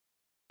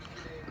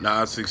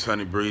Nah,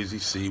 600 Breezy.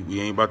 See, we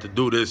ain't about to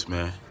do this,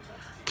 man.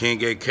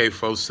 King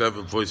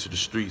AK-47, voice of the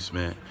streets,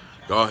 man.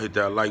 Y'all hit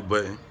that like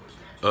button.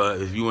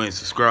 If you ain't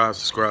subscribed,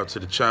 subscribe to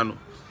the channel.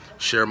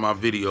 Share my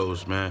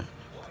videos, man.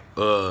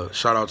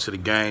 Shout out to the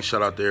gang.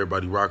 Shout out to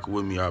everybody rocking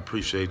with me. I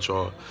appreciate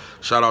y'all.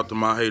 Shout out to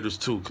my haters,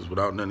 too, because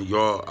without none of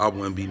y'all, I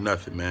wouldn't be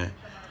nothing, man.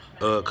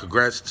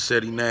 Congrats to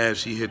Seti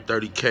Nash. He hit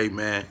 30K,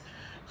 man.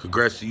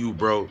 Congrats to you,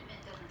 bro.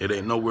 It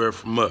ain't nowhere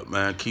from up,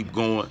 man. Keep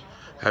going.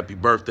 Happy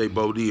birthday,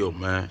 Bodil,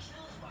 man.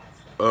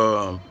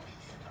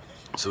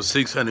 So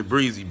 600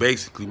 Breezy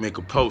basically make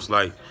a post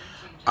like,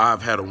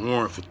 I've had a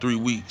warrant for 3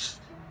 weeks.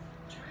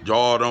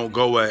 Y'all don't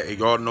go at it.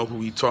 Y'all know who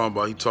he talking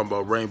about. He talking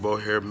about rainbow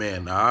hair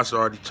man. Now, I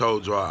already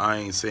told y'all I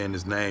ain't saying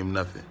his name,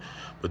 nothing.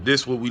 But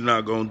this what we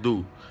not going to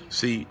do.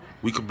 See,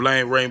 we could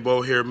blame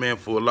rainbow hair man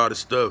for a lot of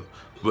stuff.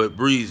 But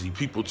Breezy,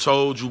 people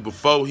told you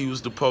before he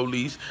was the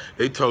police.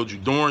 They told you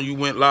during you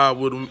went live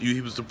with him,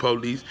 he was the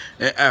police.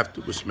 And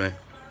afterwards, man.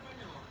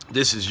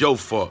 This is your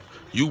fault.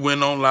 You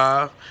went on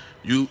live.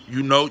 You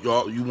know,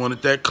 y'all, you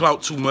wanted that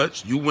clout too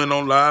much. You went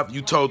on live.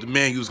 You told the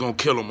man you was going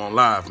to kill him on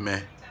live,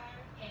 man.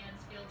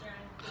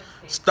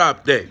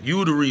 Stop that.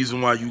 You the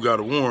reason why you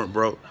got a warrant,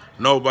 bro.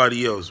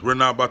 Nobody else. We're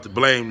not about to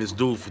blame this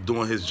dude for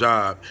doing his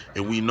job,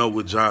 and we know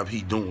what job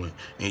he doing,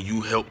 and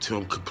you helped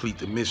him complete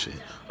the mission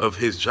of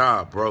his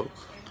job, bro.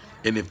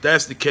 And if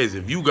that's the case,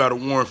 if you got a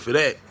warrant for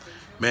that,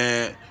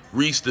 man,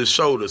 Reese the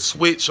show the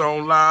switch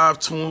on live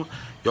to him.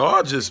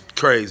 Y'all just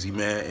crazy,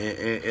 man.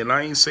 And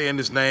I ain't saying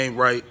his name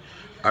right.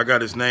 I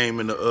got his name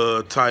in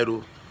the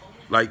title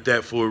like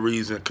that for a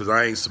reason, because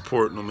I ain't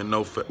supporting him in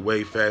no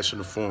way,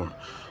 fashion, or form.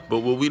 But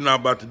what we not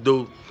about to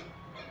do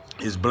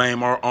is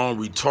blame our own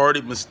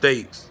retarded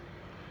mistakes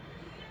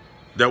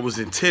that was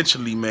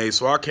intentionally made,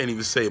 so I can't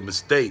even say a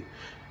mistake.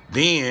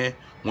 Then,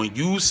 when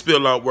you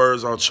spill out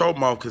words out your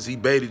mouth because he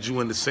baited you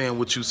into saying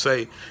what you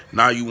say,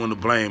 now you want to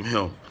blame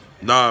him.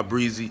 Nah,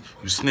 Breezy,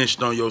 you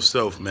snitched on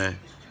yourself, man.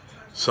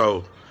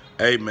 So,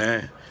 hey,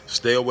 man,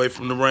 stay away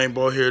from the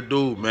rainbow hair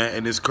dude, man.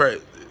 And it's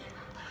crazy.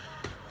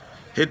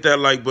 Hit that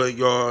like button,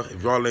 y'all.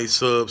 If y'all ain't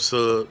sub,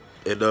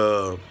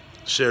 and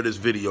share this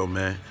video,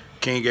 man.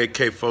 King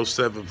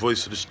AK-47,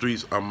 voice of the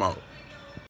streets, I'm out.